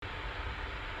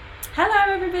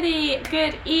everybody,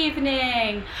 good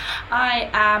evening. I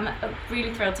am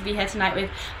really thrilled to be here tonight with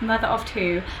mother of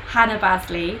two, Hannah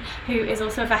Basley, who is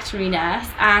also a veterinary nurse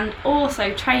and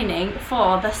also training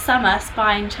for the Summer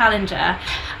Spine Challenger.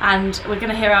 And we're going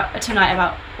to hear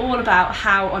tonight all about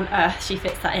how on earth she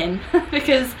fits that in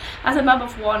because as a mum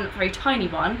of one very tiny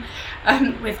one,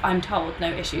 with, I'm told,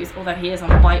 no issues, although he is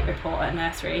on a bite report at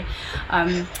nursery,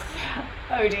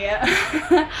 oh dear.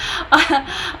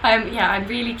 I'm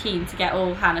really keen to get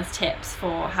all Hannah's tips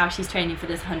for how she's training for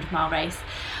this 100-mile race.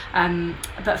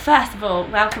 But first of all,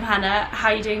 welcome Hannah. How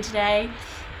are you doing today?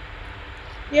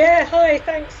 Yeah, hi,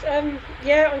 thanks. I'm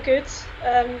good.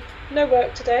 No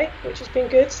work today, which has been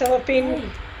good. So I've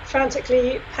been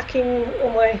frantically packing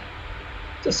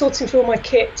sorting through all my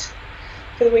kit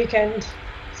for the weekend.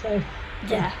 So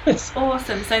yeah,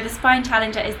 awesome. So the Spine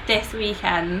Challenger is this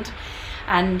weekend.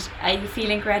 And are you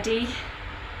feeling ready?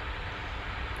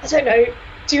 I don't know.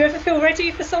 Do you ever feel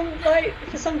ready for something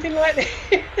like this?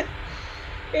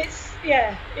 It's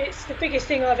the biggest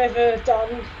thing I've ever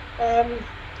done.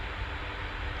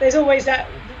 There's always that,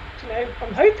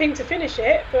 I'm hoping to finish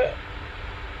it, but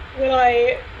will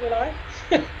I?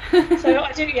 So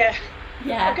I do. Yeah.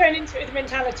 I'm going into it with the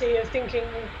mentality of thinking,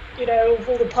 of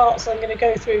all the parts I'm going to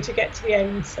go through to get to the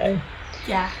end. So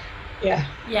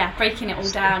breaking it all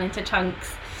down into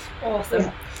chunks. Awesome.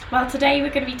 Yeah. Well, today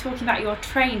we're going to be talking about your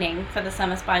training for the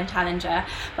Summer Spine Challenger,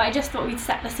 but I just thought we'd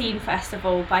set the scene first of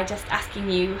all by just asking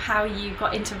you how you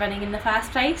got into running in the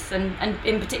first place, and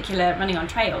in particular running on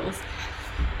trails.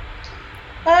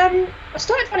 I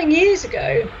started running years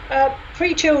ago,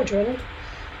 pre-children,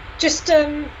 just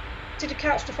did a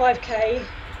couch to 5k,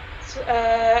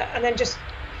 and then just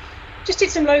did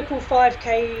some local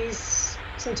 5ks,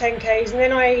 some 10ks, and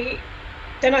then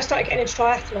I started getting into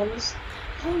triathlons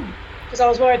because I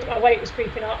was worried that my weight was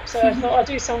creeping up, so I thought I'd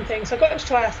do something. So I got into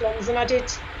triathlons and I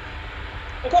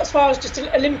got as far as just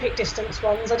Olympic distance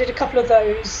ones. I did a couple of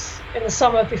those in the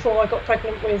summer before I got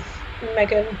pregnant with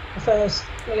Megan,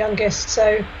 my youngest,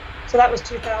 so that was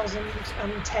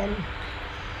 2010.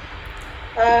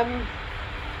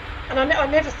 And I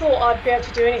never thought I'd be able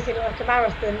to do anything like a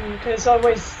marathon because I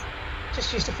always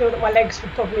just used to feel that my legs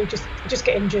would probably just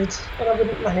get injured and I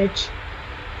wouldn't manage.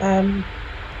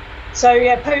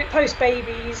 Post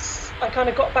babies, I kind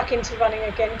of got back into running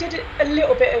again. Did a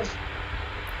little bit of,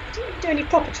 I didn't do any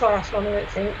proper triathlon, I don't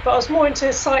think, but I was more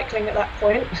into cycling at that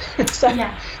point.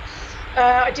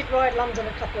 I did ride London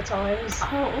a couple of times.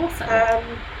 Oh, awesome.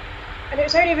 And it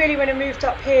was only really when I moved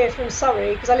up here from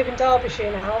Surrey, because I live in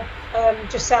Derbyshire now,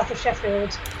 just south of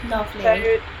Sheffield. Lovely. So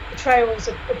the trails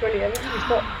are brilliant. We've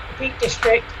got the Peak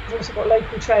District, we've also got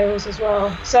local trails as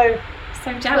well. So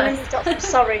jealous. When I moved up from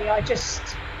Surrey, I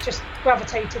just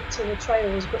gravitated to the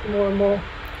trails a bit more and more.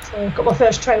 So I got my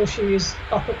first trail shoes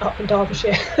up in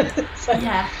Derbyshire. And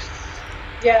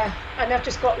I've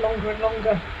just got longer and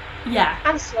longer. Yeah.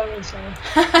 And slower and slower.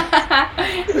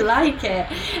 Like it.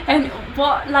 And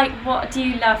what do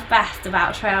you love best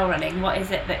about trail running? What is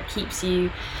it that keeps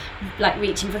you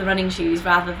reaching for the running shoes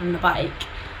rather than the bike?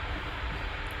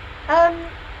 I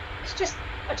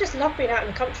just love being out in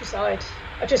the countryside.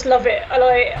 I just love it.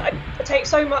 I take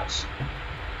so much.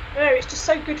 It's just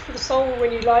so good for the soul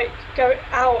when you go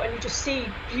out and you just see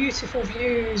beautiful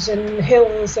views and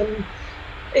hills, and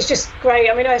it's just great.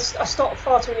 I mean, I stop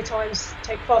far too many times,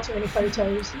 take far too many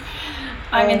photos.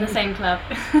 I'm in the same club.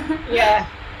 Yeah,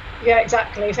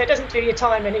 exactly. So it doesn't do your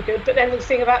time any good. But then the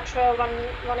thing about trail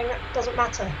running, that doesn't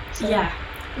matter. So,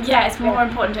 it's more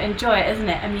important to enjoy it, isn't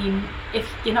it? I mean, if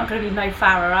you're not going to be Mo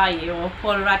Farah, are you, or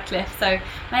Paula Radcliffe? So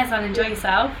may as well enjoy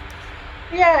yourself.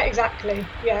 Yeah, exactly.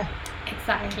 Yeah.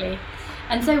 Exactly.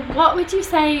 And so what would you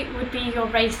say would be your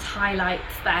race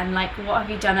highlights then? What have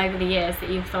you done over the years that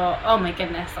you've thought, oh my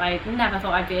goodness, I never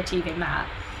thought I'd be achieving that?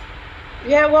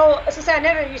 Yeah, well, as I say, I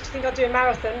never used to think I'd do a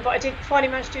marathon, but I did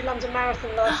finally manage to do London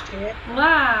Marathon last year.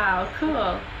 Wow,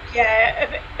 cool.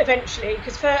 Yeah, eventually,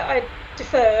 because I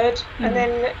deferred, and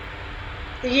then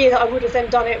the year that I would have then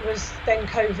done it was then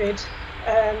COVID.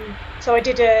 So I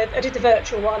did the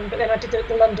virtual one, but then I did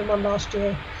the London one last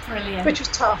year. Brilliant. Which was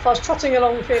tough. I was trotting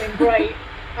along feeling great,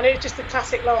 and it was just the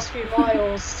classic last few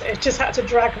miles. It just had to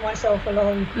drag myself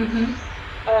along.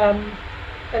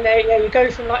 And then you go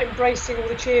from Mm-hmm. embracing all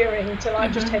the cheering to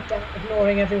just head down,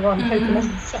 ignoring everyone, hoping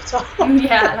nothing set up.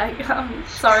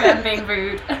 Sorry, I'm being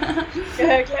rude.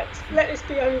 Let this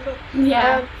be over.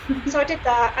 Yeah. So I did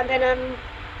that, and then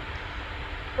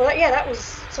that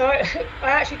was. So I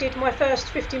actually did my first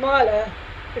 50 miler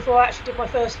before I actually did my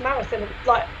first marathon,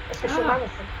 official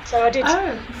marathon. So I did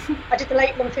the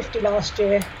Lakeland 50 last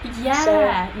year.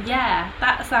 Yeah,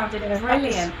 that sounded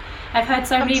brilliant. I've heard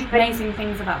so many Absolutely. amazing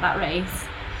things about that race.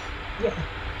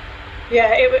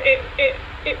 Yeah, it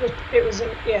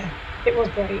was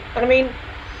great. And I mean,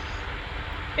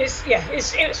 it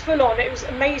was full on. It was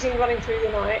amazing running through the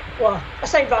night. Well, I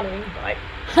say running, right?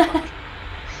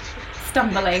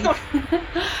 Stumbling.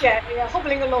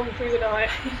 Hobbling along through the night,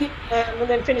 and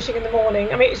then finishing in the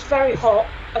morning. I mean, it's very hot.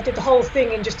 I did the whole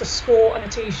thing in just a skort and a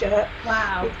t-shirt.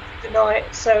 Wow. The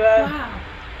night. So, Wow.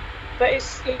 but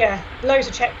it's loads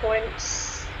of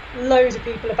checkpoints, loads of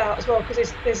people about as well,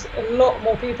 because there's a lot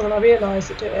more people than I realised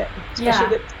that do it,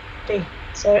 especially the 50.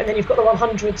 So, and then you've got the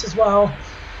 100s as well.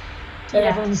 So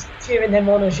everyone's cheering them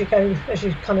on as you kind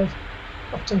of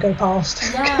often go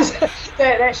past. Yeah.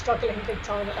 they're struggling big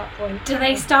time at that point. Do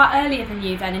they start earlier than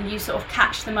you then, and you sort of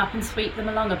catch them up and sweep them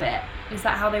along a bit? Is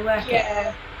that how they work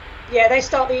it? Yeah, they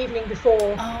start the evening before.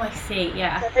 Oh, I see.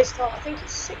 Yeah. So they start, I think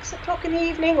it's 6 o'clock in the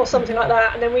evening or something like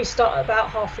that, and then we start at about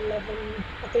 11:30,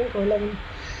 I think, or 11.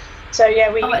 So night.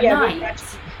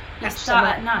 We start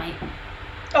at night.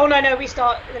 Oh no, we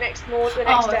start the next day.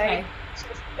 Okay.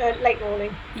 Sort of, late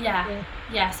morning.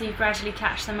 Yeah, so you gradually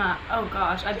catch them up. Oh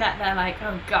gosh, I bet they're like,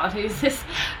 oh god, who's this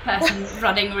person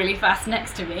running really fast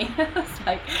next to me? It's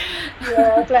like,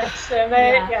 yeah, bless them.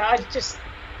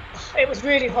 It was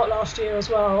really hot last year as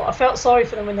well. I felt sorry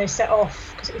for them when they set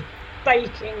off because it was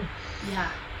baking. Yeah.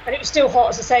 And it was still hot,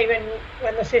 as I say,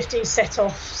 when the 50s set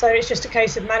off. So it's just a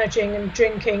case of managing and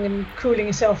drinking and cooling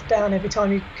yourself down every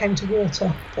time you came to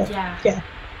water. But,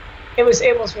 it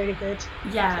was really good.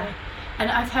 Yeah. So.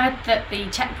 And I've heard that the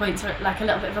checkpoints are like a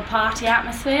little bit of a party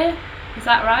atmosphere. Is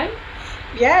that right?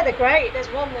 Yeah, they're great. There's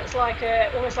one that's like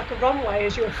almost like a runway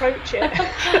as you approach it.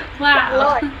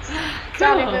 Wow. Lights. Cool.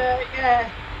 Down in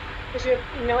as you're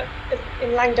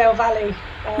in Langdale Valley.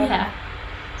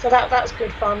 So that's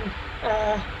good fun.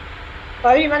 I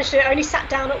only sat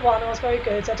down at one. I was very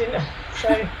good. I didn't.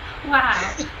 So. Wow.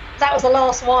 That was the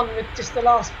last one with just the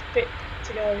last bit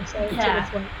to go. So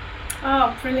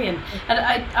Oh, brilliant. And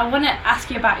I want to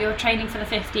ask you about your training for the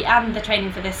 50 and the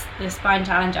training for this Spine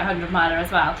Challenger 100 miler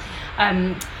as well,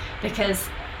 because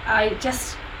I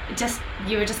just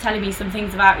you were just telling me some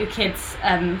things about your kids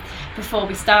before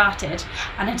we started,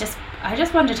 and I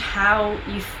just wondered how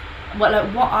what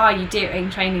are you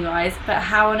doing training wise, but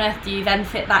how on earth do you then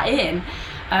fit that in?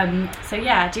 So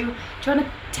yeah, do you want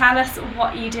to tell us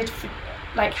what you did for,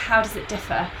 like, how does it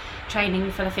differ,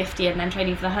 training for the 50 and then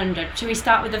training for the 100? Should we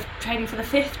start with the training for the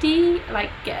 50,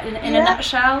 like in a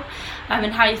nutshell,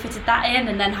 and how you fitted that in,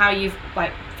 and then how you've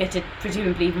like fitted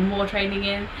presumably even more training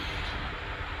in?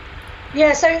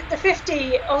 Yeah, so the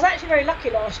 50, I was actually very lucky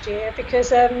last year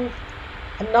because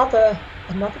another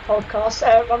podcast,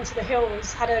 Run to the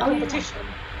Hills, had a competition.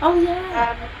 Oh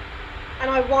yeah. And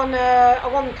I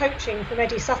won coaching from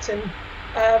Eddie Sutton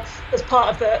as part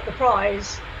of the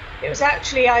prize. It was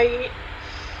actually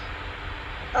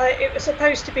it was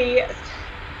supposed to be,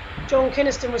 John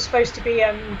Kinniston was supposed to be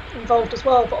involved as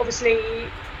well, but obviously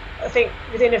I think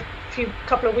within a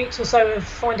couple of weeks or so of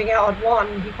finding out I'd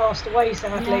won, he passed away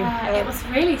sadly. Yeah, it was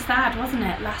really sad, wasn't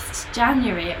it? Last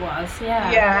January it was.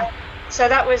 Yeah. So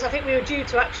that was, I think we were due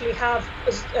to actually have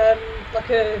like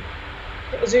a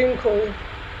Zoom call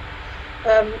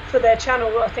for their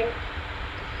channel. I think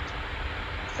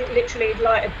literally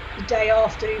like a day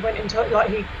after he went into, like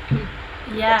he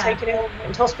got taken ill and went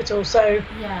into hospital. So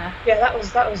that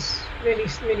was really,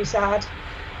 really sad.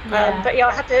 But yeah,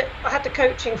 I had the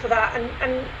coaching for that,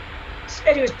 and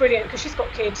Eddie was brilliant because she's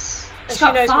got kids. And she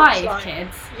knows 5 like.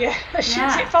 Kids. Yeah, is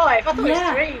it 5? I thought it was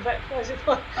 3, but was it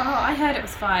 5? Oh, I heard it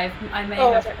was 5. I may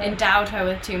have endowed her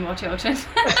with 2 more children.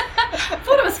 I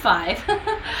thought it was 5,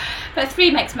 but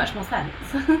 3 makes much more sense.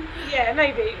 Yeah,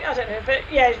 maybe, I don't know, but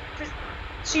yeah,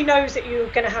 she knows that you're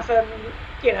going to have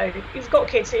you've got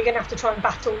kids, so you're going to have to try and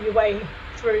battle your way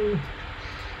through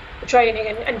the training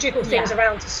and jiggle things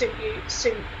around to suit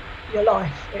your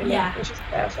life, really. And she's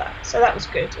there for that, so that was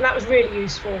good, and that was really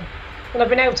useful. And I've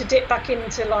been able to dip back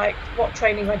into like what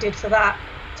training I did for that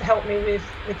to help me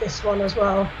with this one as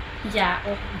well.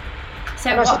 So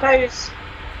I suppose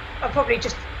I probably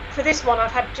just for this one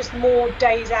I've had just more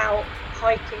days out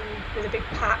hiking with a big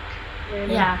pack,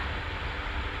 really.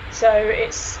 So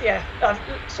it's I've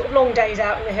sort of long days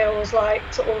out in the hills, like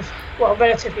sort of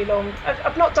relatively long.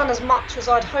 I've not done as much as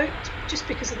I'd hoped just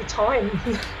because of the time.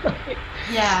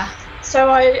 So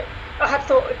I had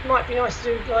thought it might be nice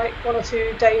to do like 1 or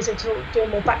 2 days of sort of doing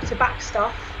more back-to-back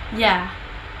stuff.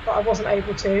 But I wasn't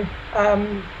able to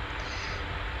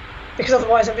because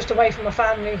otherwise I'm just away from my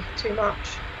family too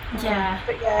much. But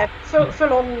yeah,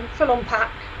 full on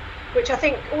pack, which I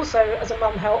think also as a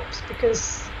mum helps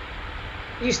because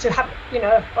I used to have,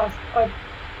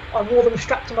 I I wore them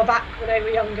strapped to my back when they were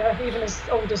younger, even as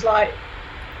old as like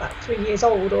about 3 years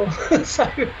old or so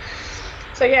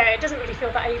yeah, it doesn't really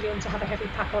feel that alien to have a heavy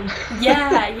pack on.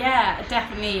 Yeah,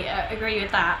 definitely agree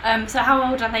with that. So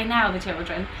how old are they now, the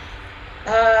children?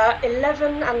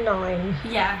 11 and 9.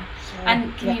 Yeah.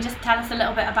 And can you just tell us a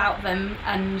little bit about them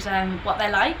and what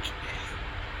they're like?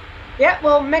 Yeah,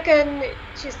 well, Megan,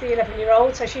 she's the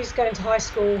 11-year-old, so she's going to high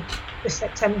school this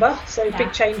September, so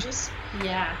big changes.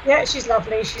 Yeah, she's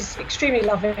lovely. She's extremely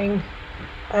loving.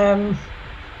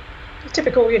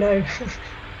 Typical,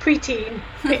 preteen.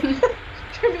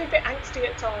 Can be a bit angsty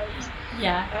at times.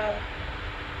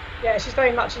 Yeah, she's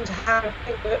very much into how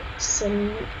it looks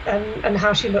and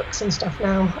how she looks and stuff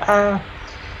now.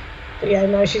 But yeah,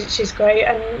 no, she's great.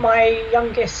 And my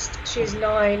youngest, she's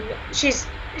 9.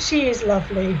 She is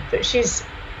lovely, but she's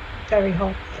very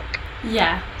hard work.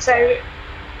 Yeah. So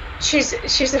she's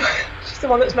the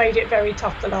one that's made it very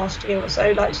tough the last year or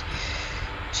so. Like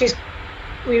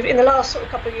we've in the last sort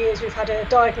of couple of years we've had a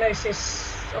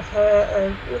diagnosis of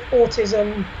her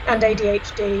autism and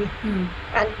ADHD,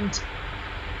 and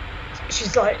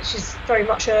she's very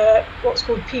much a what's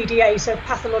called PDA, so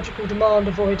pathological demand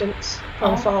avoidance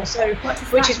profile. So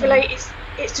which is related.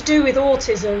 It's to do with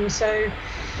autism. So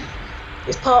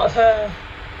it's part of her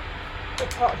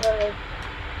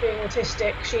being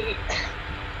autistic.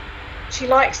 She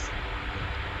likes,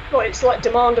 well, it's like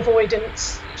demand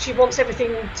avoidance. She wants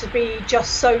everything to be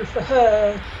just so for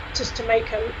her, just to make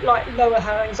her like lower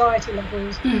her anxiety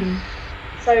levels.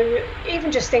 So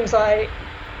even just things like,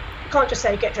 you can't just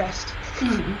say get dressed.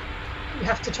 You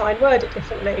have to try and word it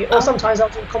differently. Or sometimes I'll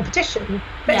do a competition.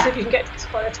 Let's see if you can get this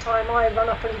by the time I run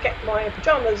up and get my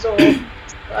pajamas or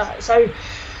so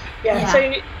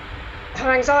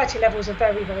her anxiety levels are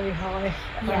very, very high.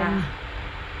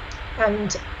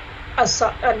 And as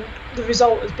such, and the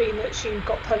result has been that she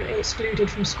got permanently excluded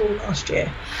from school last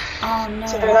year. Oh no!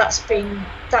 So that's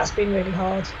been really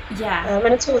hard. And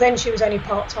until then, she was only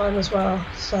part-time as well.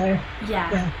 So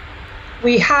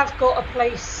we have got a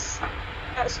place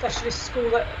at a specialist school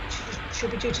that she'll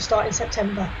be due to start in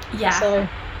September. So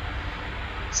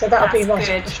that'll be right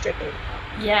up the street.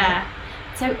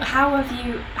 So how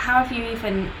have you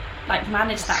even like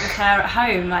managed that with her at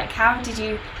home? Like how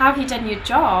have you done your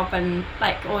job, and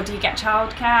like, or do you get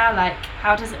childcare? Like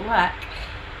how does it work?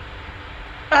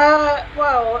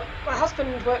 Well, my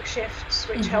husband works shifts,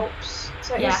 which helps.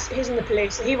 So he's in the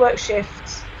police, so he works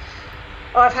shifts.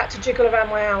 I've had to jiggle around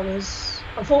my hours.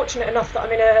 I'm fortunate enough that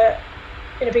I'm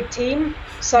in a big team,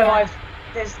 so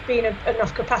there's been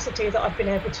enough capacity that I've been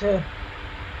able to,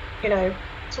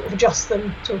 sort of adjust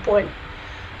them to a point.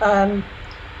 But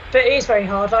it is very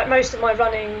hard. Like most of my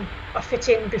running, I fit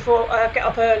in before I get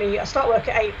up early. I start work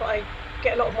at 8, but I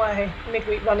get a lot of my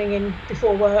midweek running in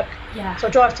before work. So I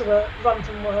drive to work, run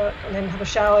from work, and then have a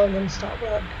shower and then start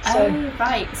work. So,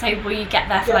 So will you get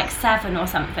there for like 7 or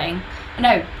something?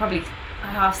 No, probably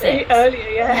 6:30.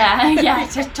 Earlier,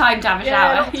 just time to have a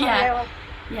shower.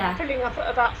 Filling up at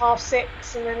about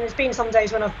 6:30, and then there's been some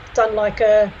days when I've done like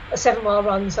a 7-mile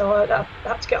run, so I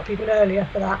have to get up even earlier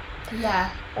for that.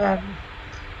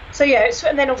 So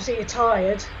and then obviously you're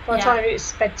tired by the time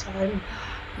it's bedtime.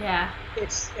 So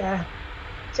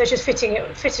it's just fitting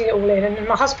it all in. And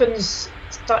my husband's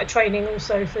started training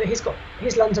also he's got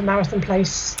his London Marathon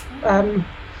place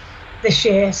this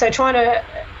year, so trying to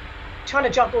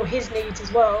juggle his needs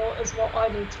as well as what I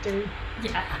need to do.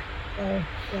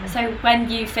 So when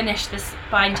you finish the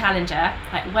Spine Challenger,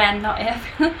 like when, not if,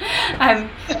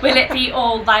 will it be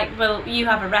all like, will you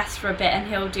have a rest for a bit and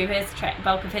he'll do his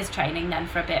bulk of his training then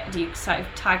for a bit? Do you sort of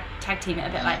tag team it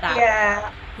a bit like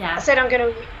that? I said I'm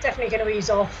definitely going to ease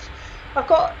off.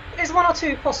 There's 1 or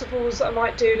 2 possibles that I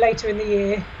might do later in the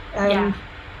year.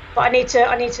 But I need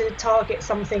to target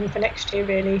something for next year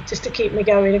really, just to keep me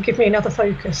going and give me another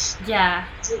focus.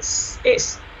 It's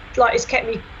like it's kept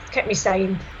me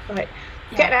sane, like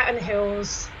getting out in the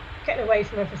hills, getting away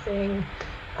from everything,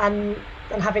 and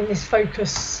having this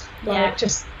focus,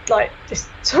 just like this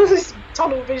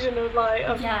tunnel vision of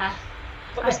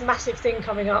got this massive thing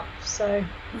coming up. So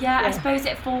I suppose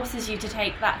it forces you to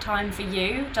take that time for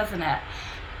you, doesn't it?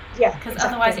 Because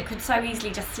otherwise it could so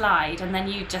easily just slide, and then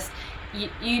you'd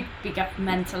be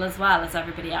mental as well as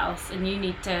everybody else, and you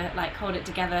need to like hold it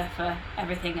together for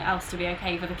everything else to be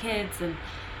okay for the kids and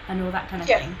all that kind of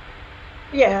thing.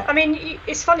 I mean,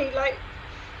 it's funny, like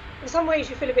in some ways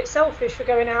you feel a bit selfish for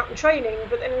going out and training,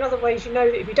 but then in other ways you know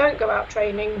that if you don't go out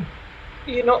training,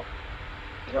 you're not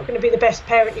going to be the best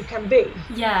parent you can be.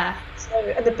 So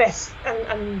and the best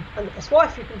and the best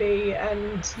wife you can be,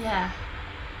 and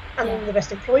the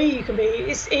best employee you can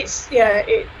be.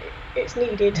 it's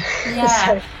needed. Yeah,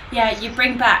 So, yeah, you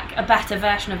bring back a better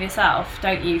version of yourself,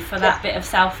 don't you, for that bit of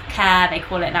self-care, they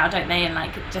call it now, don't they? And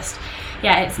like, just,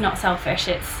 yeah, it's not selfish,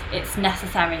 it's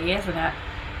necessary, isn't it?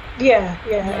 yeah,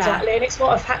 exactly. And it's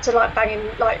what I've had to like bang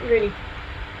in, like really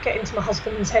get into my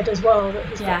husband's head as well, that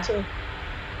he's got to,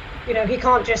 you know, he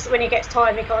can't just, when he gets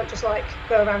time, he can't just like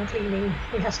go around cleaning.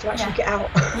 He has to actually get out.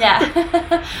 Yeah.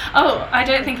 Oh, I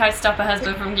don't think I'd stop a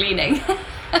husband from cleaning.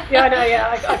 Yeah, I know. Yeah,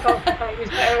 I can't complain. He's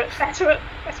better at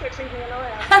cleaning than I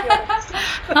am, to be honest.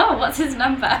 Oh, what's his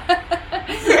number?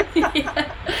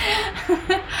 Yeah.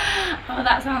 Oh,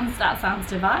 that sounds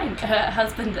divine. A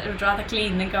husband that would rather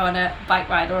clean than go on a bike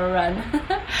ride or a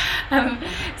run.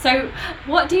 So,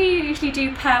 what do you usually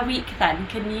do per week then?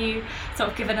 Can you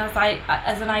sort of give us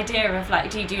as an idea of like,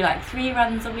 do you do like 3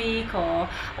 runs a week or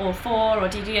 4, or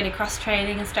do you do any cross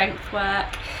training and strength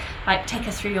work? Like, take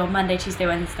us through your Monday, Tuesday,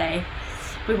 Wednesday.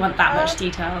 We want that much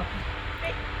detail.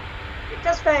 It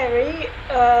does vary.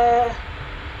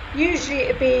 Usually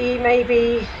it'd be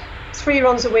maybe 3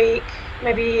 runs a week,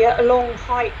 maybe a long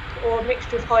hike or a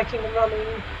mixture of hiking and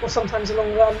running, or sometimes a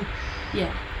long run.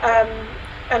 Yeah.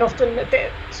 And often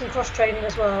some cross training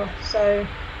as well. So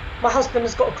my husband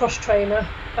has got a cross trainer,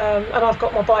 and I've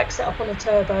got my bike set up on a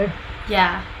turbo.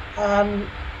 Yeah.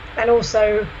 And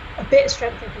also a bit of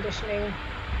strength and conditioning.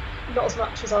 Not as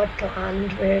much as I'd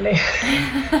planned, really.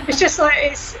 It's just like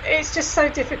it's just so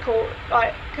difficult,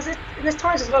 like, because there's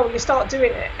times as well when you start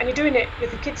doing it and you're doing it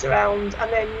with the kids around, and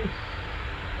then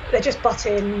they just butt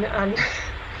in, and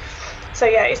so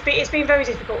yeah, it's been very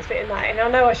difficult to fit in that. And I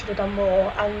know I should have done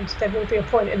more, and there will be a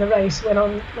point in the race when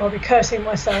I'll be cursing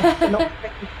myself for not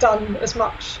having done as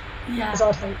much as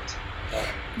I'd hoped.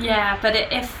 Yeah, but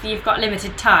if you've got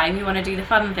limited time, you want to do the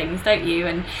fun things, don't you?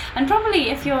 And probably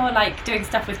if you're like doing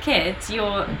stuff with kids,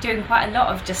 you're doing quite a lot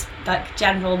of just like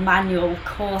general manual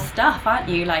core stuff, aren't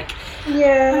you? Like,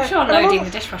 I'm sure loading the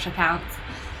dishwasher counts.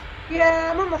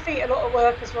 Yeah, I'm on my feet a lot of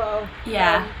work as well.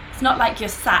 Yeah, it's not like you're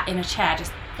sat in a chair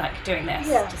just like doing this,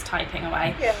 just typing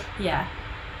away. Yeah.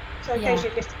 So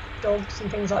occasionally lifting dogs and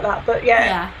things like that, but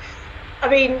I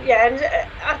mean, and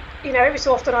you know, every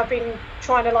so often I've been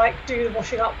trying to like do the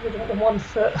washing up with one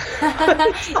foot.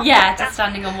 Just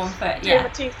standing on one foot. Doing my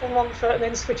teeth on one foot and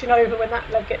then switching over when that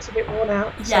leg gets a bit worn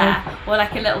out. Yeah, or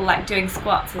like a little like doing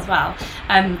squats as well.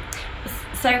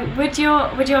 So would your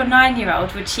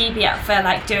 9-year-old, would she be up for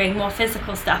like doing more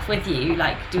physical stuff with you?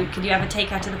 Like, could you ever take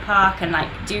her to the park and like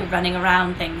do running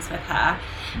around things with her?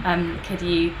 Can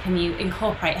you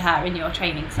incorporate her in your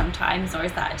training sometimes, or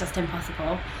is that just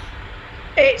impossible?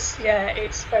 It's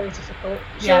very difficult.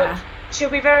 She'll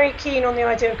be very keen on the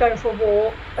idea of going for a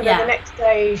walk, and then the next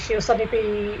day she'll suddenly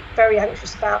be very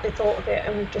anxious about the thought of it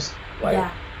and just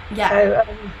won't. So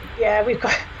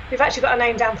we've actually got a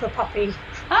name down for a puppy.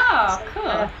 Oh, so,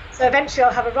 cool. So eventually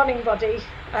I'll have a running buddy,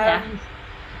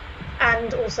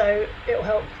 and also it'll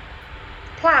help.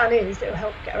 The plan is it'll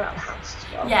help get her out of the house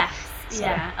as well. Yes. So.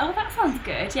 Yeah. Oh, that sounds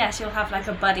good. Yeah, she'll have like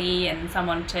a buddy and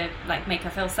someone to like make her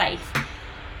feel safe.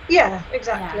 Yeah,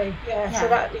 exactly. Yeah. So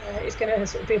that it's going to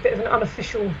sort of be a bit of an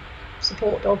unofficial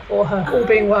support dog for her, all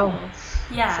being well.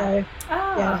 Yeah. So,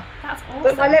 that's awesome.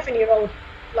 But my 11-year-old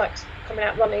likes coming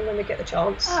out running when we get the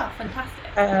chance. Oh,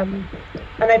 fantastic. And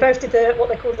they both did what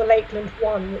they call the Lakeland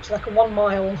 1, which is like a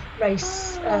 1-mile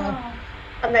race.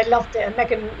 And they loved it. And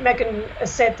Megan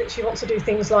has said that she wants to do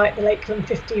things like the Lakeland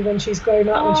 50 when she's grown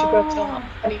up, when she grows up,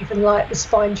 and even like the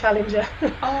Spine Challenger.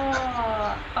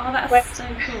 That's so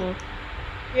cool.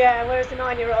 Yeah, whereas the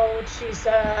 9-year-old, she's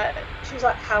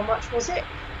like, how much was it?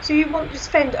 So you want to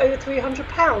spend over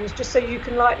 £300 just so you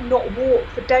can like not walk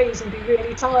for days and be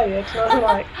really tired? And I'm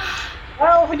like,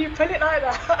 well, when you put it like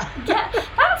that. Yeah,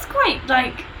 that's quite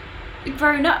like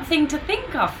grown up thing to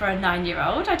think of for a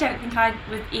 9-year-old. I don't think I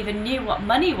even knew what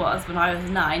money was when I was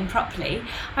 9 properly.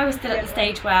 I was still at the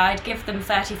stage where I'd give them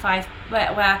 35,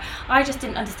 where I just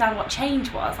didn't understand what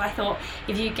change was. I thought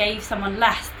if you gave someone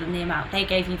less than the amount, they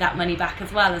gave you that money back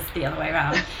as well as the other way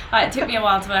around. It took me a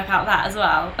while to work out that as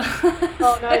well.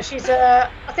 Oh no, she's I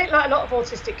think like a lot of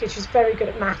autistic kids, she's very good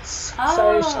at maths.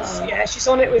 So she's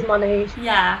on it with money.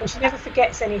 Yeah. And she never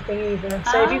forgets anything either.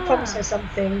 So if you promise her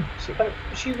something,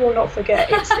 she will not forget.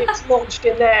 It's launched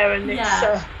in there, and it's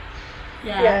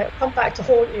come back to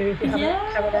haunt you if you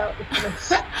haven't carried out the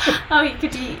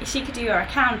promise. She could do your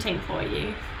accounting for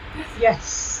you.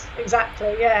 Yes,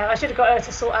 exactly. Yeah, I should have got her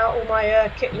to sort out all my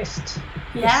kit list.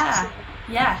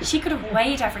 Yeah, she could have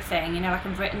weighed everything, like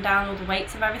I've written down all the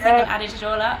weights of everything and added it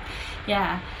all up.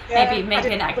 Yeah. Maybe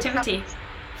an activity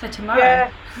for tomorrow. Yeah.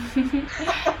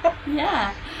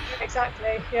 Yeah.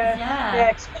 Exactly. Yeah. Yeah.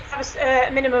 Yeah. 'Cause you have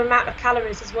a minimum amount of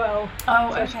calories as well.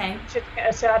 Oh, So okay. should get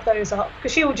her to add those up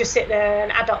because she will just sit there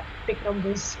and add up big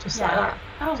numbers just like that.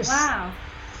 Oh, Just, wow.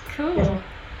 Cool. Yeah.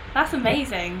 That's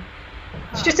amazing.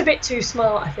 She's just a bit too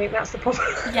smart, I think. That's the problem.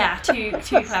 Yeah, too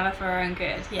clever for her own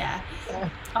good. Yeah. Yeah.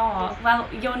 Oh, well,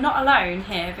 you're not alone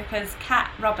here because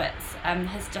Kat Roberts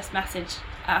has just messaged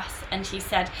us, and she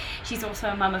said she's also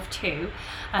a mum of two.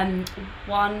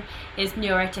 One is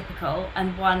neurotypical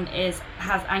and one has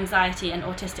anxiety and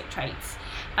autistic traits.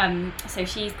 So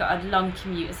she's got a long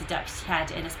commute as a deputy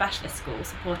head in a specialist school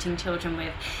supporting children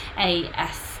with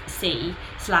ASC/SEMH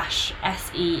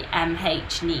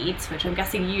needs, which I'm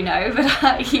guessing you know,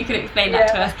 but you can explain that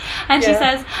to us. And she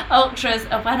says ultras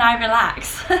are when I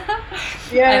relax.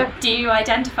 Yeah. Do you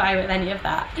identify with any of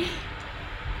that?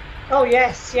 Oh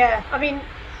yes, yeah. I mean,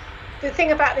 the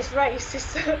thing about this race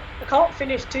is that I can't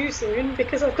finish too soon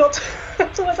because I've got to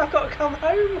come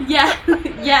home. Yeah,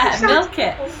 yeah, milk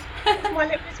it.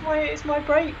 It's my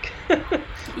break. It's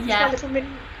Yeah. my little mini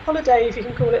holiday, if you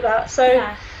can call it that. So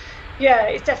yeah,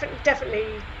 it's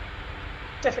definitely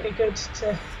good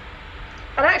to.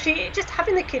 And actually, just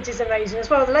having the kids is amazing as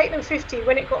well. The Late than 50,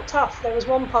 when it got tough, there was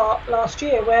one part last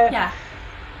year where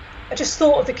I just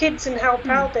thought of the kids and how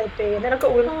proud they'd be, and then I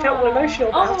felt all emotional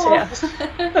about it.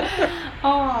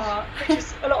 Oh, Which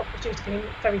is a lot of it's due to being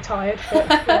very tired.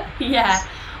 But, yeah.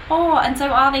 Oh, and so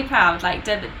are they proud? Like,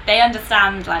 do they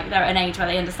understand? Like, they're at an age where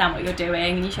they understand what you're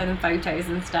doing, and you show them photos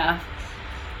and stuff.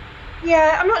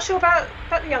 Yeah, I'm not sure about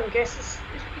the youngest.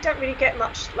 You don't really get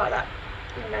much like that.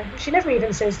 You know, she never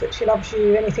even says that she loves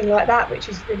you, anything like that, which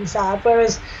is really sad.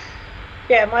 Whereas,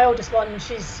 yeah, my oldest one,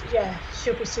 she'll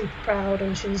be super proud,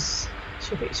 and she's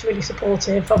really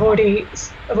supportive. I've already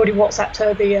WhatsApped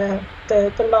her the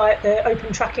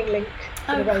open tracking link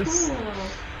for the race.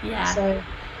 Cool. Yeah. So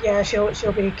yeah,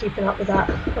 she'll be keeping up with that.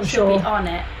 She'll sure. be on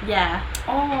it. Yeah.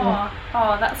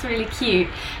 Oh, that's really cute.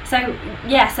 So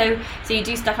yeah, so you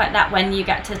do stuff like that when you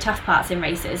get to tough parts in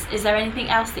races. Is there anything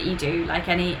else that you do, like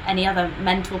any other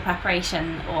mental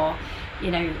preparation, or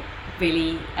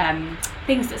really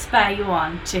things that spur you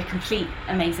on to complete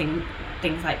amazing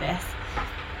things like this?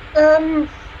 I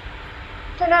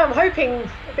don't know. I'm hoping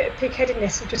a bit of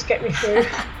pig-headedness will just get me through.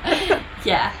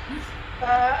 Yeah.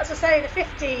 As I say, the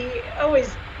 50, I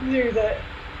always knew that,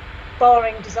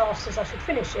 barring disasters, I should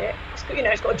finish it. It's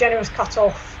got a generous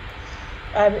cut-off.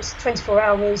 It's 24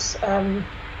 hours, and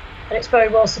it's very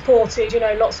well supported.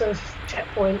 Lots of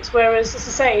checkpoints. Whereas, as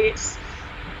I say,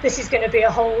 this is going to be a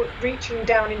whole reaching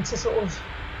down into sort of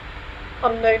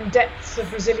unknown depths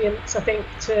of resilience, I think,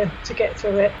 to get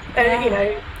through it. And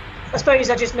I suppose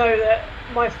I just know that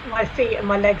my feet and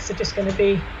my legs are just going to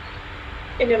be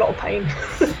in a lot of pain.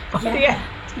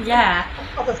 Yeah.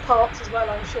 Other parts as well,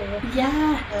 I'm sure.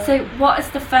 Yeah. So what is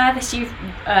the furthest you've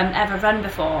ever run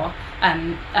before,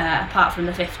 apart from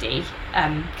the 50,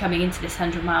 coming into this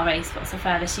 100-mile race? What's the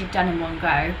furthest you've done in one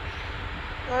go?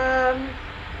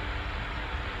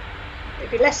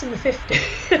 It'd be less than the 50.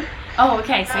 Oh,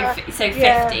 okay. So 50.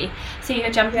 Yeah. So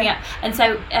you're jumping up, and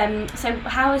so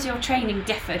how has your training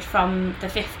differed from the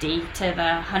 50 to the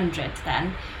 100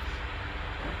 then?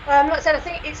 Like I said, I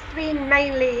think it's been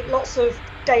mainly lots of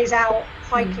days out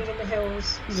hiking in the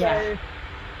hills. So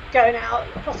going out,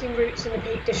 plotting routes in the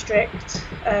Peak District,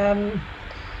 and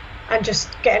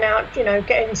just getting out,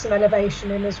 getting some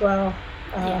elevation in as well.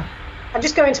 And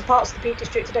just going to parts of the Peak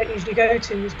District I don't usually go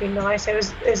to has been nice.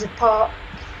 There's a part,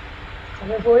 I can't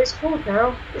remember what it's called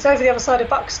now. It's over the other side of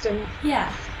Buxton. Yeah.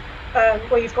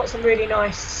 Where you've got some really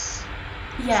nice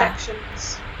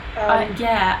sections.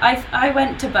 I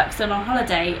went to Buxton on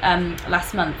holiday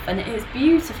last month, and it is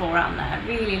beautiful around there,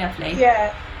 really lovely.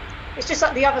 Yeah, it's just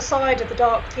like the other side of the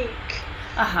Dark Peak,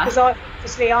 because I'm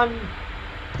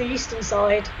the eastern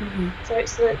side, so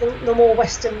it's the more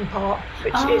western part,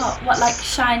 which is like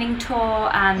Shining Tor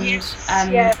and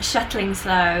Shuttling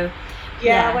Slow.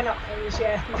 I went up those.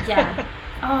 Yeah.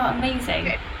 Oh,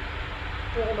 amazing.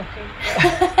 Door knocking.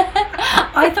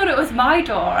 I thought it was my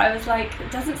door. I was like,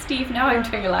 doesn't Steve know I'm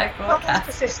doing a live broadcast?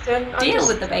 Persistent. Deal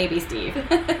with the baby, Steve. You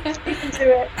can do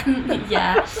it.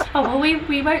 Yeah. Oh well,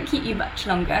 we won't keep you much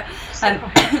longer. So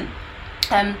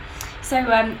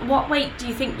what weight do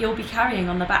you think you'll be carrying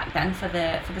on the back then for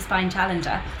the Spine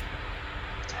Challenger?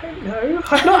 I don't know.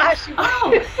 I'm not actually.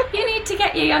 You need to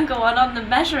get your younger one on the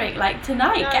measuring, like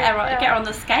tonight. Get her on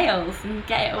the scales and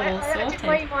get it all sorted. I did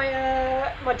weigh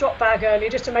my drop bag earlier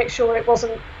just to make sure it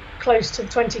wasn't close to the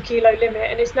 20 kilo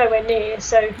limit, and it's nowhere near.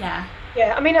 So yeah.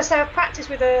 I mean, I say I've practiced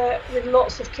with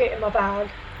lots of kit in my bag,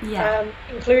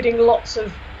 including lots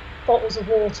of bottles of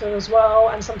water as well,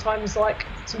 and sometimes like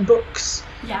some books,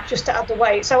 just to add the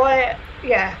weight. So I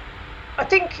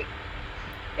think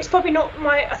it's probably not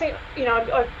I think,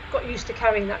 I've got used to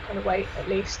carrying that kind of weight at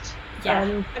least.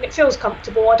 And it feels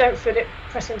comfortable. I don't feel it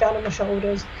pressing down on my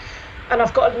shoulders. And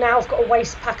I've got a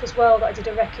waist pack as well that I did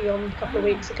a recce on a couple of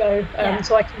weeks ago,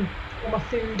 so I can put all my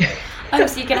food. Oh,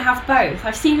 so you're going to have both.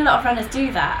 I've seen a lot of runners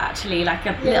do that, actually, like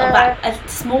a a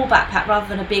small backpack rather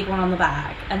than a big one on the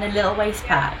back, and a little waist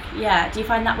pack. Yeah, do you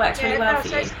find that works really well for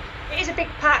you? It is a big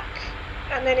pack,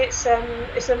 and then it's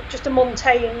just a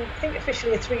Montane, I think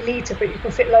officially a 3 litre, but you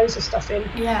can fit loads of stuff in.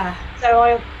 Yeah. So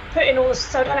I put in all this,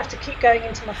 so I don't have to keep going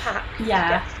into my pack.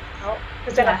 Yeah.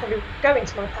 Because then I probably go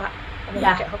into my pack and then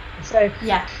I get home. So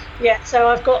so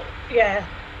I've got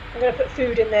I'm going to put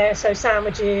food in there, so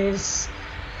sandwiches,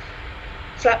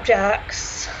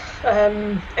 flapjacks,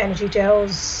 energy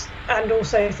gels, and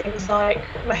also things like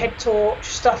my head torch,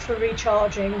 stuff for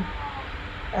recharging.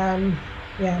 So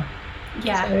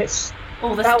it's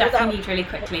all the stuff you need really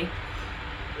quickly.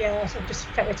 Yeah, so just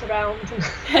ferret around.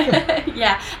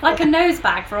 Like a nose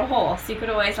bag for a horse. You could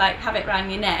always like have it around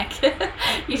your neck.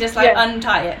 You just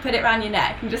untie it, put it around your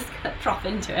neck, and just drop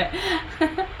into it.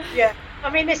 I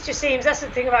mean, this just seems, that's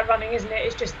the thing about running, isn't it?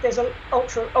 It's just, there's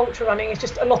ultra running. It's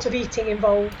just a lot of eating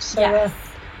involved. So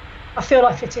I feel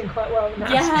I fit in quite well in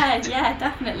that. Yeah,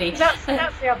 definitely. That's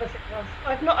the other thing.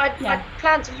 I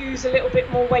plan to lose a little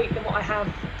bit more weight than what I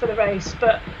have for the race,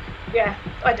 but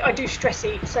I do stress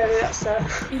eat, so that's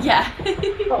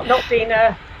not being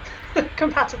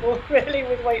compatible really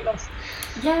with weight loss.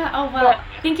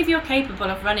 I think if you're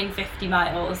capable of running 50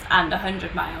 miles and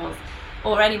 100 miles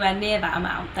or anywhere near that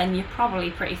amount, then you're probably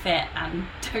pretty fit and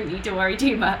don't need to worry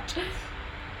too much.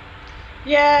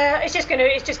 It's just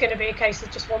gonna be a case of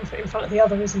just one foot in front of the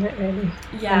other, isn't it, really?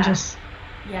 And just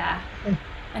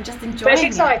enjoying it. But it's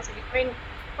exciting. I mean,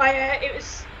 I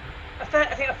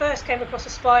think I first came across a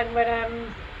spine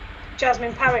when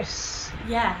Jasmine Paris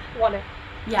won it.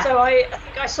 So I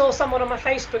think I saw someone on my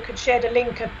Facebook had shared a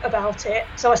link about it,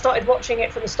 so I started watching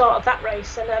it from the start of that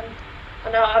race, and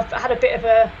I've had a bit of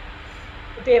a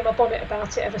bee in my bonnet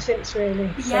about it ever since, really.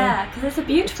 Because it's a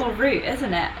beautiful route,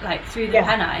 isn't it? Like through the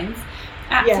Pennines,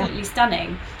 absolutely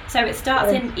stunning. So it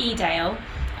starts in Edale,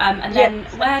 and then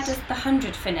where does the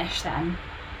 100 finish then?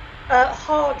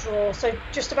 Hardraw, so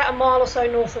just about a mile or so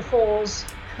north of Hawes.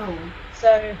 Cool.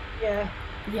 So I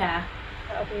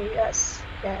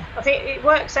think it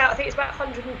works out. I think it's about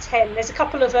 110. There's a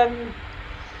couple of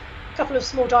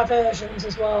small diversions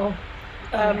as well.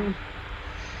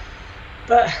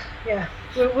 But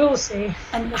we'll see.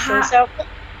 And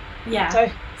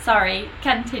sorry,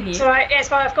 continue. So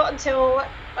I've got until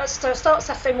so I start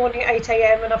Saturday morning at 8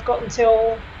 a.m. and I've got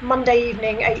until Monday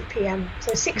evening 8 p.m.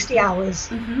 So 60 hours.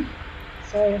 Mm-hmm.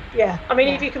 So I mean,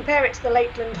 if you compare it to the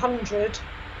Lakeland 100,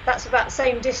 that's about the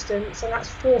same distance, and that's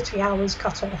 40 hours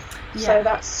cut off. So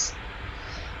that's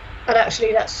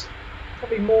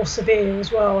probably more severe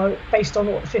as well, based on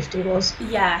what the 50 was.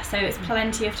 So it's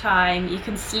plenty of time. You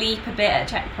can sleep a bit at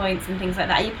checkpoints and things like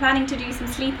that. Are you planning to do some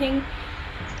sleeping?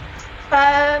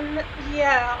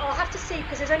 I'll have to see,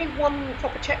 because there's only one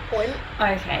proper checkpoint.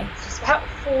 Okay. It's about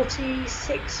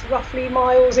 46 roughly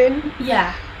miles in.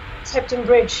 It's Hebden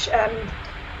Bridge.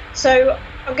 So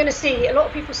I'm going to see. A lot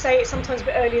of people say it's sometimes a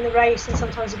bit early in the race and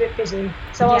sometimes a bit busy.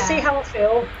 So I'll see how I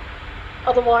feel.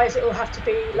 Otherwise, it will have to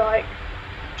be like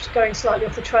just going slightly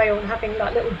off the trail and having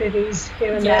like little bivvies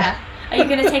here and there. Are you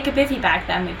going to take a bivvy bag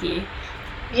then with you?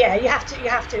 Yeah, you have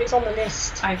to. It's on the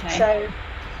list. Okay. So,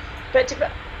 but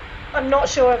I'm not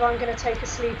sure if I'm going to take a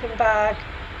sleeping bag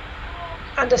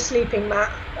and a sleeping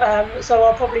mat. So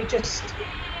I'll probably just.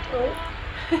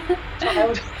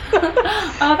 Child.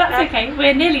 That's okay.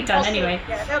 We're nearly done anyway.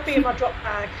 They'll be in my drop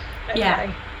bag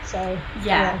anyway. So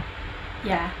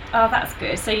Oh, that's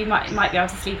good. So you might be able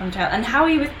to sleep on the trail. And how are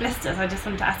you with blisters? I just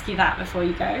wanted to ask you that before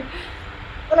you go.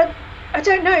 Well, I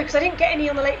don't know, because I didn't get any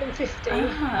on the Lakeland 50.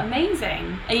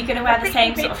 Amazing. Are you going to wear the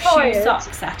same sort of shoe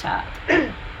sock setup?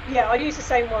 I'll use the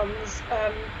same ones.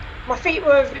 My feet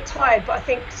were a bit tired, but I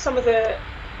think some of the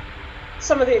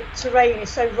terrain is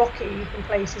so rocky in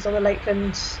places on the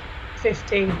Lakeland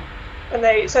 50, and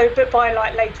but by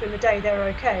like later in the day they're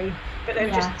okay, but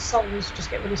then just soles just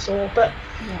get really sore. But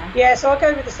so I'll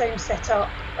go with the same setup,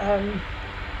 and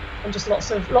just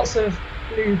lots of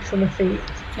lube for my feet.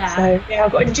 So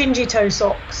I've got Gingy toe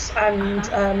socks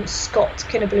and Scott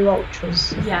Kinneblue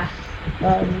Ultras.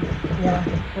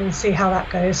 And see how that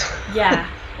goes.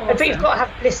 Awesome. But you've got to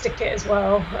have blister kit as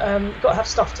well. You've got to have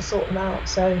stuff to sort them out.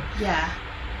 So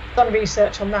done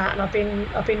research on that, and I've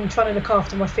been trying to look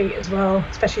after my feet as well,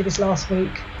 especially this last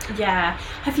week. Yeah.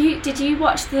 Did you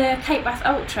watch the Cape Wrath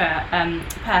Ultra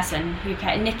person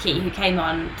Nikki, who came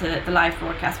on to the live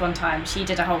broadcast one time? She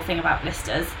did a whole thing about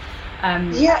blisters.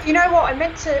 Yeah, you know what?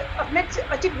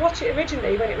 I did watch it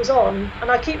originally when it was on, and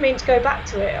I keep meaning to go back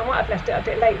to it. I might have left it a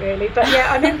bit late, really, but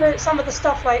yeah, I remember some of the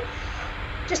stuff, like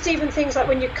just even things like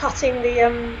when you're cutting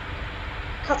the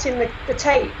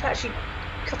tape, actually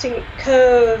cutting it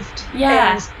curved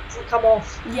ends doesn't come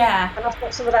off. Yeah. And I've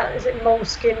got some of that, is it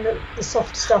moleskin, the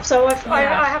soft stuff. So I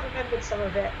have remembered some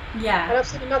of it. Yeah. And I've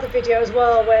seen another video as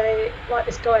well where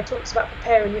this guy talks about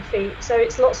preparing your feet. So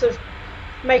it's lots of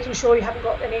making sure you haven't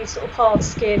got any sort of hard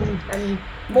skin and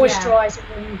moisturising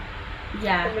them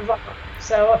in the run up.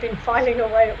 So I've been filing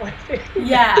away at my feet.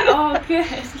 Yeah. Oh, good.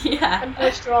 Yeah. And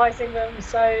moisturising them.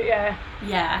 So yeah.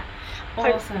 Yeah.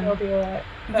 Awesome. Hopefully they'll be alright.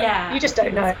 Yeah. You just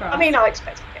don't know. Crossed. I mean, I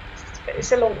expect to get this, but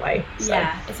it's a long way. So.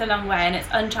 Yeah, it's a long way, and it's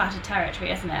uncharted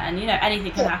territory, isn't it? And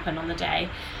anything can happen on the day.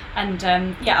 And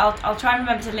I'll try and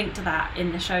remember to link to that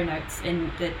in the show notes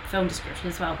in the film description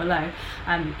as well below,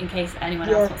 in case anyone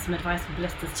else wants some advice for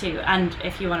blisters too, and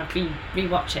if you want to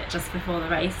re-watch it just before the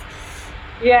race.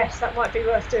 Yes, that might be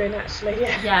worth doing actually.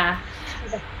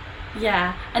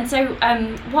 Yeah. And so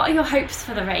what are your hopes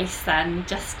for the race then?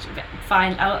 Just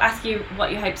fine, I'll ask you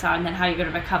what your hopes are and then how you're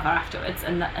going to recover afterwards,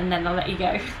 and then I'll let you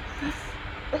go.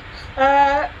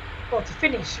 Well, to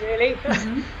finish really.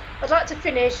 Mm-hmm. I'd like to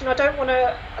finish, and I don't want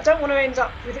to end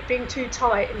up with it being too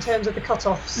tight in terms of the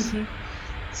cut-offs. Mm-hmm.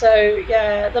 So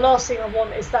yeah, the last thing I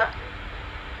want is that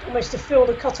almost to feel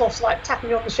the cut-offs like tapping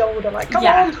you on the shoulder, like come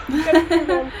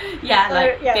on.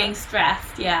 Yeah, being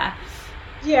stressed. Yeah,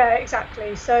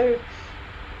 exactly. So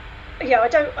yeah, I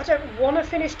don't want to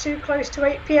finish too close to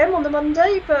 8 p.m. on the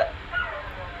Monday, but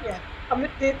yeah,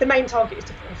 the main target is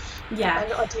to finish. Yeah,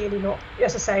 and ideally not,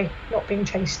 as I say, not being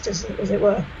chased as it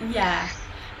were. Yeah.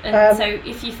 And so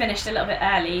if you finished a little bit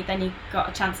early, then you got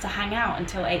a chance to hang out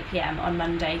until 8 p.m. on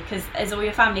Monday, because is all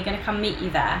your family going to come meet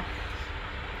you there?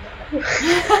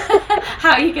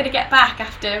 How are you going to get back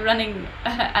after running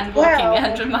and walking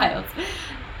 100 miles?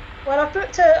 Well, I've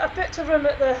booked a room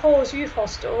at the Hawes Youth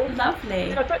Hostel. Lovely.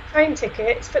 And I booked train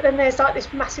tickets, but then there's like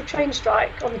this massive train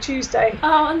strike on the Tuesday.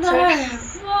 Oh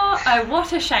no!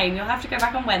 What a shame. You'll have to go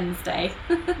back on Wednesday.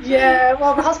 Yeah,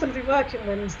 well, my husband will be working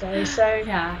Wednesday, so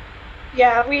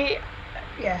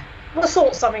we'll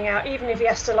sort something out, even if he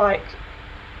has to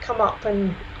come up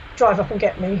and drive up and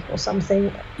get me or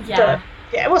something. Yeah.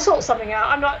 But, we'll sort something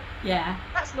out.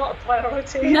 That's not a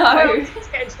priority. No. It's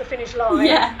getting to the finish line.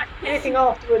 Yeah. Anything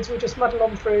afterwards, we'll just muddle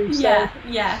on through. So,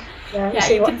 Yeah,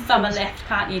 you can thumb a lift,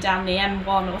 can't you, down the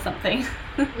M1 or something?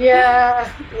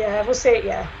 We'll see.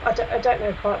 Yeah, I don't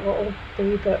know quite what it'll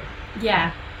be, but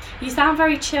yeah. You sound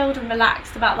very chilled and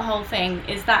relaxed about the whole thing.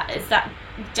 Is that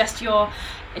just do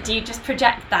you just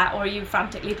project that, or are you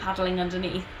frantically paddling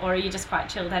underneath, or are you just quite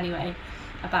chilled anyway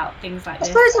about things like this?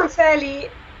 I suppose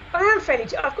I am fairly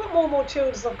I've got more and more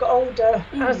chilled as I've got older,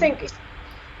 and I think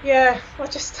I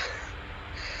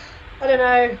don't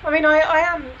know. I mean,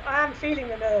 I am feeling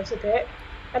the nerves a bit,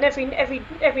 and every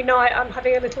night I'm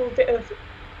having a little bit of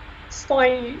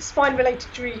spine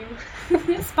related dream.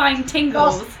 Spine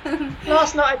tingles.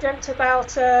 Last night I dreamt about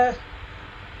the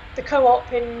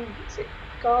co-op in, is it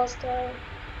Garsdale?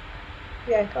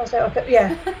 Yeah, Garsdale.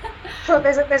 Yeah. So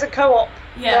there's a co-op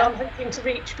that I'm hoping to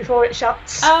reach before it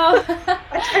shuts. Oh.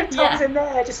 I dreamt I was in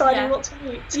there deciding what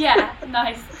to eat. Yeah,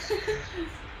 nice.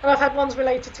 And I've had ones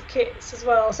related to kits as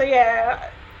well. So yeah,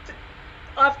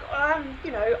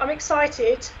 I'm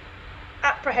excited,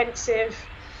 apprehensive,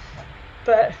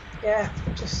 but yeah,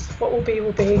 just what will be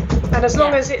will be. And as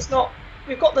long as it's not,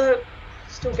 we've got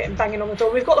still getting banging on the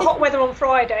door. We've got the hot weather on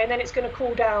Friday, and then it's going to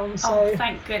cool down. So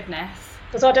thank goodness.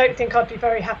 Because I don't think I'd be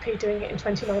very happy doing it in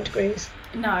 29 degrees.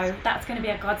 No, that's going to be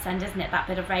a godsend, isn't it? That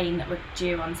bit of rain that we're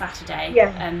due on Saturday.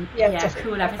 Yeah,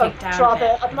 cool everything down.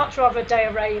 I'd much rather a day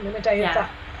of rain than a day of that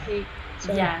heat.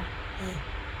 So, yeah.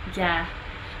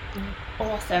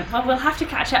 Awesome. Well, we'll have to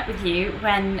catch up with you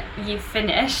when you've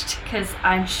finished, because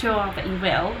I'm sure that you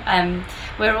will.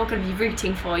 We're all going to be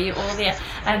rooting for you. All the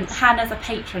Hannah's a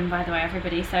patron, by the way,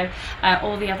 everybody. So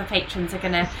all the other patrons are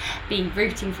going to be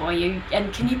rooting for you.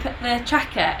 And can you put the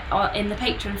tracker in the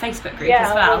patron Facebook group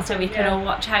as well, so we can all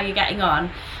watch how you're getting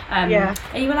on? Are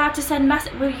you allowed to send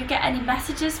will you get any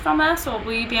messages from us, or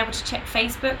will you be able to check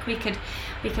Facebook? We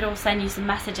could all send you some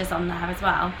messages on there as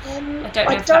well. I don't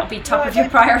know if that'll be top of your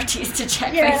priorities to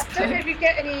check Facebook. I don't know if you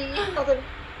get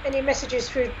any messages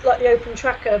through the open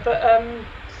tracker, but I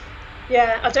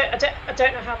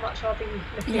don't know how much I'll be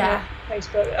looking at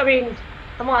Facebook. I mean,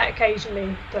 I might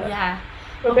occasionally, but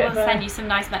for a bit of a... send you some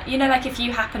nice, like if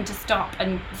you happen to stop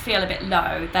and feel a bit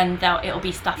low, then it'll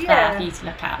be stuff there for you to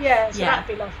look at. Yeah, so that'd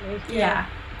be lovely. Yeah.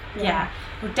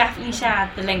 We'll definitely share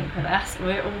the link with us.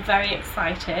 We're all very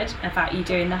excited about you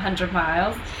doing the 100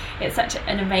 miles. It's such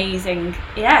an amazing,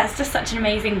 it's just such an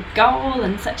amazing goal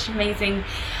and such an amazing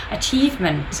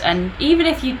achievement. And even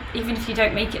if you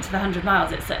don't make it to the 100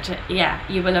 miles, it's such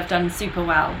you will have done super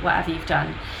well, whatever you've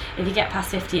done. If you get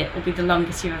past 50, it will be the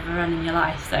longest you've ever run in your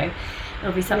life. So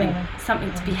it'll be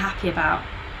something to be happy about.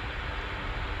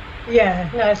 Yeah,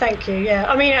 no, thank you. Yeah,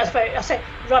 I mean, I say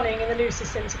running in the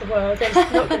loosest sense of the word. There's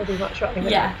not going to be much running.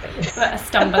 But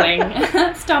stumbling,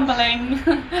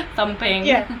 thumping,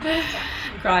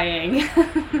 crying.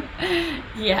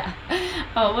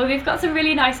 Oh well, we've got some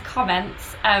really nice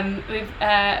comments. We've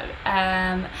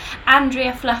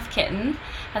Andrea Fluffkitten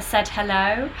has said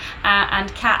hello,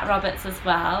 and Kat Roberts as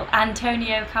well.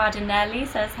 Antonio Cardinelli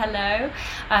says hello.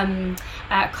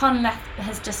 Conleth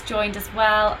has just joined as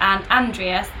well, and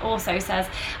Andrea also says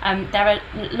there are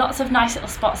lots of nice little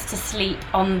spots to sleep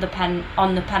on the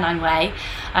Pennine Way.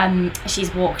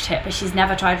 She's walked it, but she's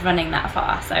never tried running that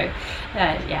far. So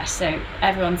so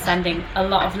everyone's sending a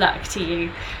lot of luck to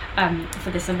you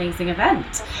for this amazing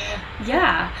event.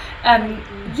 Are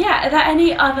there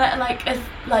any other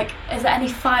is there any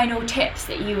final tips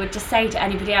that you would just say to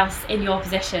anybody else in your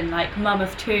position, like mum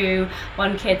of 2,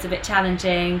 1 kid's a bit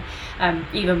challenging,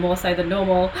 even more so than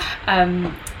normal,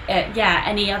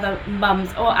 any other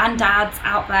mums and dads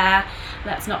out there,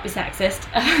 let's not be sexist,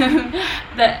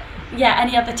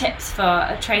 any other tips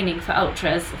for training for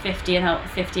ultras, 50 and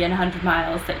 100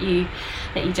 miles that you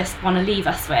just want to leave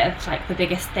us with, like the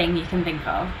biggest thing you can think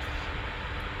of?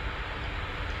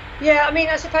 Yeah, I mean,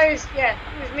 I suppose,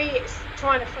 with me it's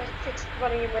trying to fit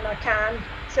running in when I can.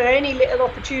 So any little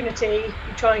opportunity, you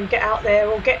try and get out there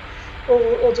or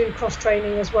do cross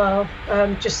training as well.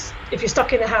 Just if you're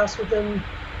stuck in the house with them,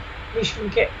 at least you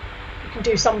can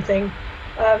do something.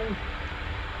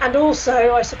 And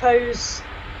also, I suppose,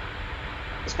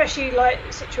 especially like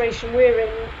the situation we're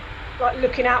in, like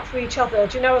looking out for each other.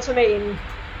 Do you know what I mean?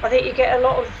 I think you get a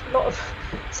lot of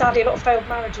sadly a lot of failed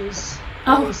marriages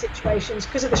in these situations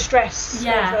because of the stress.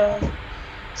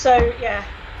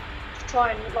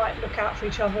 Try and look out for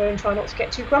each other and try not to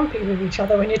get too grumpy with each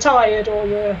other when you're tired or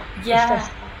you're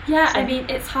stressed. I mean,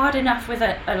 it's hard enough with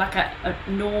a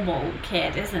normal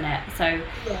kid, isn't it? So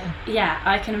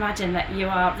I can imagine that you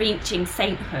are reaching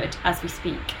sainthood as we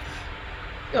speak.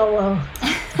 Oh well.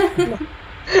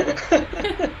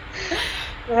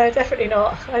 No, definitely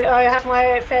not. I have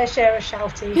my fair share of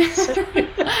shouty. So.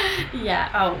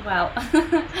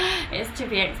 It's to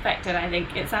be expected. I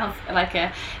think it sounds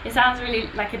really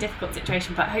like a difficult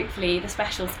situation, but hopefully the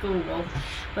special school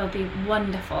will be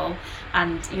wonderful,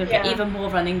 and you'll get even more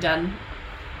running done.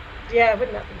 Yeah,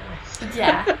 wouldn't that be nice?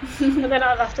 Yeah. And then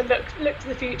I'll have to look to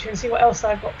the future and see what else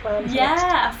I've got planned.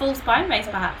 A full spine race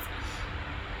perhaps.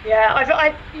 Yeah,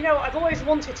 I've always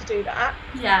wanted to do that.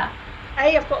 Yeah.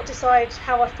 A, I've got to decide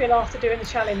how I feel after doing the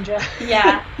Challenger.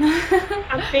 Yeah.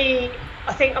 And B,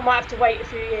 I think I might have to wait a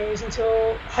few years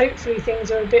until hopefully things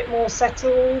are a bit more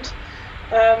settled.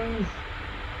 I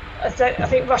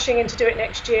think rushing in to do it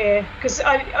next year, because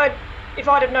if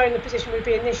I'd have known the position we'd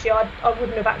be in this year, I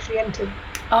wouldn't have actually entered.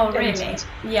 Oh, really?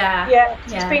 Yeah. Yeah,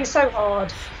 it's been so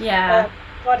hard. Yeah.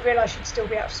 I'd realised she'd still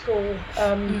be out of school.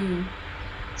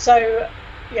 So,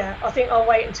 I think I'll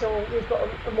wait until we've got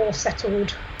a more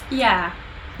settled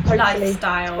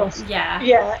lifestyle. Yeah,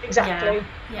 exactly.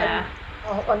 Yeah.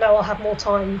 I know I'll have more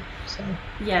time. So.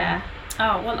 Yeah.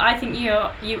 Oh well, I think you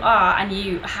are and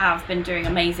you have been doing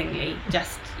amazingly.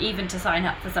 Just even to sign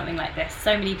up for something like this,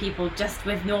 so many people just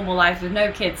with normal lives with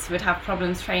no kids would have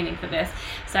problems training for this.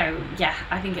 So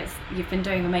I think you've been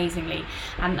doing amazingly,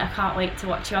 and I can't wait to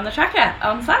watch you on the tracker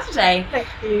on Saturday. Thank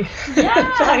you.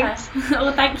 Yeah. Thanks.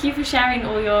 Well, thank you for sharing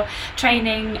all your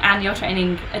training and your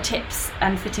training tips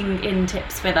and fitting in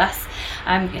tips with us.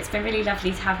 It's been really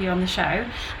lovely to have you on the show,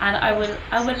 and I will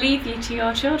leave you to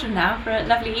your children now for a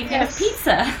lovely evening of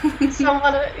pizza.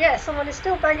 Someone is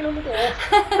still banging on the door.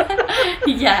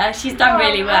 Yeah, she's done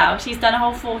really well. She's done a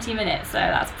whole 40 minutes, so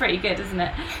that's pretty good, isn't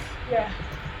it? Yeah.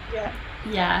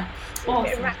 Awesome.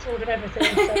 Getting rattled and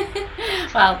everything. So.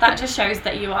 Well, that just shows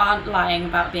that you aren't lying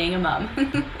about being a mum.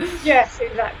 Yes,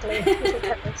 exactly.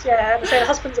 Yeah, and so the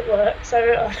husband's at work, so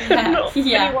I'm not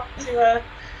really want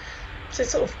to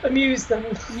sort of amuse them.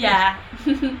 Yeah.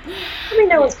 I mean,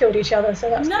 no one's killed each other, so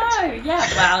that's good.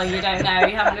 Well, you don't know.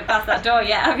 You haven't looked past that door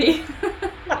yet, have you?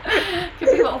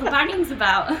 Could be what all the banging's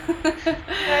about.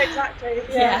 Yeah, exactly.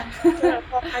 Yeah.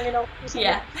 Hanging off.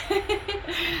 Yeah.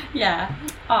 Yeah.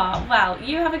 Oh, well,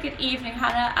 you have a good evening,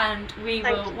 Hannah, and we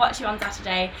will watch you on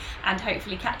Saturday and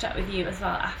hopefully catch up with you as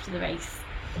well after the race.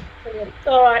 Brilliant.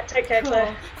 All right, take care, Cool.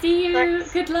 Claire. See you.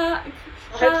 Thanks. Good luck.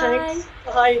 Bye. Thanks.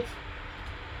 Bye.